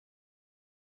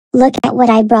Look at what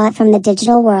I brought from the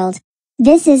digital world.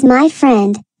 This is my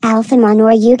friend, Alphamon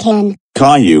Ouryuken.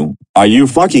 Caillou, are you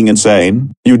fucking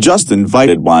insane? You just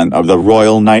invited one of the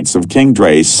royal knights of King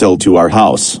Drasil to our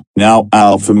house. Now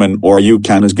Alphamon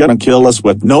Ouryuken is gonna kill us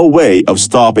with no way of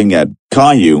stopping it.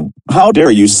 Caillou, how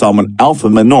dare you summon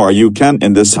Alphamon Ouryuken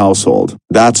in this household?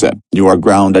 That's it. You are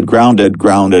grounded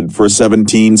for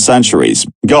 17 centuries.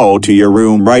 Go to your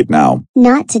room right now.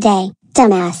 Not today,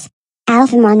 dumbass.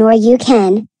 Alphamon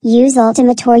Ouryuken, use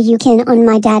ultimate Ouryuken on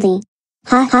my daddy.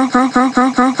 Ha ha ha ha ha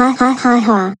ha ha ha ha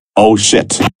ha. Oh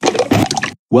shit.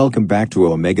 Welcome back to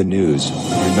Omega News,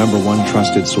 your number one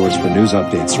trusted source for news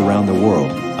updates around the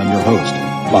world. I'm your host,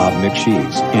 Bob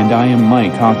McShees. And I am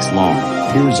Mike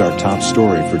Oxlong. Here's our top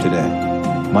story for today.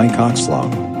 Mike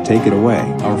Oxlong, take it away.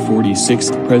 Our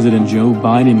 46th President Joe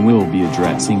Biden will be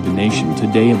addressing the nation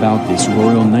today about this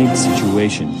royal knight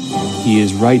situation. He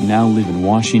is right now live in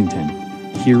Washington.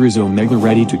 Here is Omega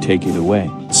ready to take it away.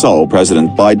 So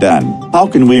President Biden, how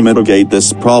can we mitigate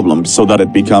this problem so that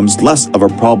it becomes less of a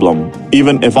problem,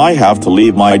 even if I have to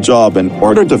leave my job in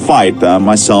order to fight them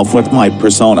myself with my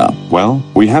persona? Well,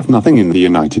 we have nothing in the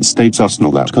United States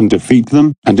arsenal that can defeat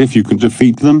them, and if you can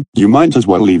defeat them, you might as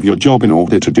well leave your job in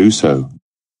order to do so.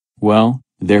 Well,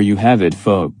 there you have it,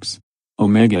 folks.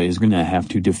 Omega is gonna have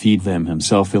to defeat them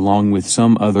himself along with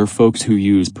some other folks who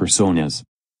use personas.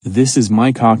 This is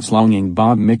Mike Oxlong and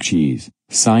Bob McShees,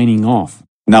 signing off.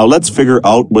 Now let's figure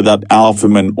out where that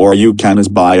Alphamon Ouryuken is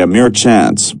by a mere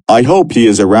chance. I hope he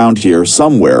is around here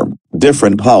somewhere.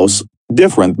 Different house,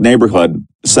 different neighborhood,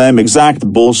 same exact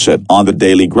bullshit on the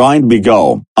daily grind we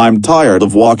go. I'm tired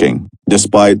of walking.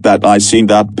 Despite that I seen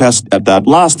that pest at that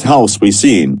last house we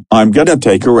seen. I'm gonna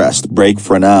take a rest break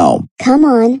for now. Come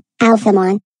on,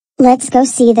 Alphamon. Let's go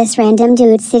see this random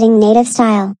dude sitting native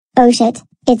style. Oh shit,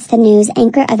 it's the news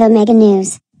anchor of Omega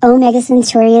News, Omega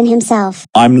Centurion himself.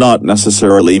 I'm not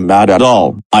necessarily mad at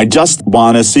all. I just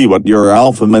wanna see what your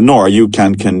Alphamon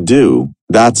Ouryuken can do.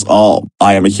 That's all.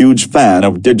 I am a huge fan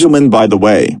of Digimon, by the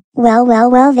way. Well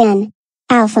then.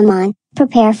 Alphamon,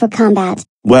 prepare for combat.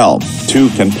 Well, two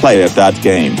can play at that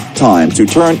game. Time to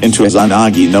turn into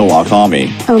Izanagi no Akami.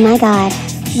 Oh my god.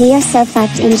 We are so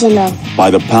fucked in general.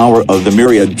 By the power of the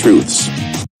myriad truths.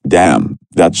 Damn,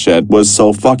 that shit was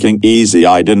so fucking easy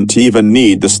I didn't even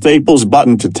need the staples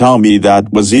button to tell me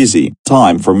that was easy.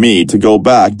 Time for me to go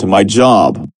back to my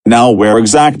job. Now where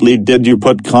exactly did you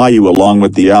put Caillou along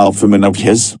with the Alphamon of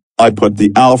his? I put the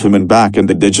Alphamon back in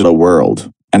the digital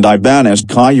world. And I banished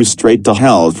Caillou straight to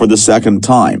hell for the second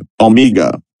time.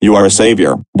 Omega, you are a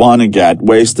savior. Wanna get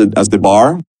wasted as the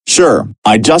bar? Sure,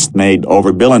 I just made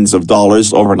over billions of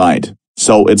dollars overnight.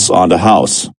 So it's on the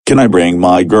house. Can I bring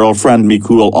my girlfriend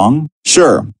Miku along?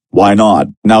 Sure, why not?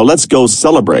 Now let's go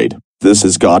celebrate. This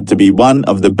has got to be one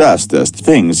of the bestest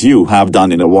things you have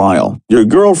done in a while. Your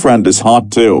girlfriend is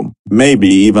hot too. Maybe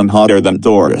even hotter than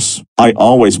Taurus. I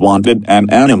always wanted an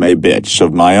anime bitch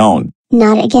of my own.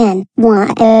 Not again.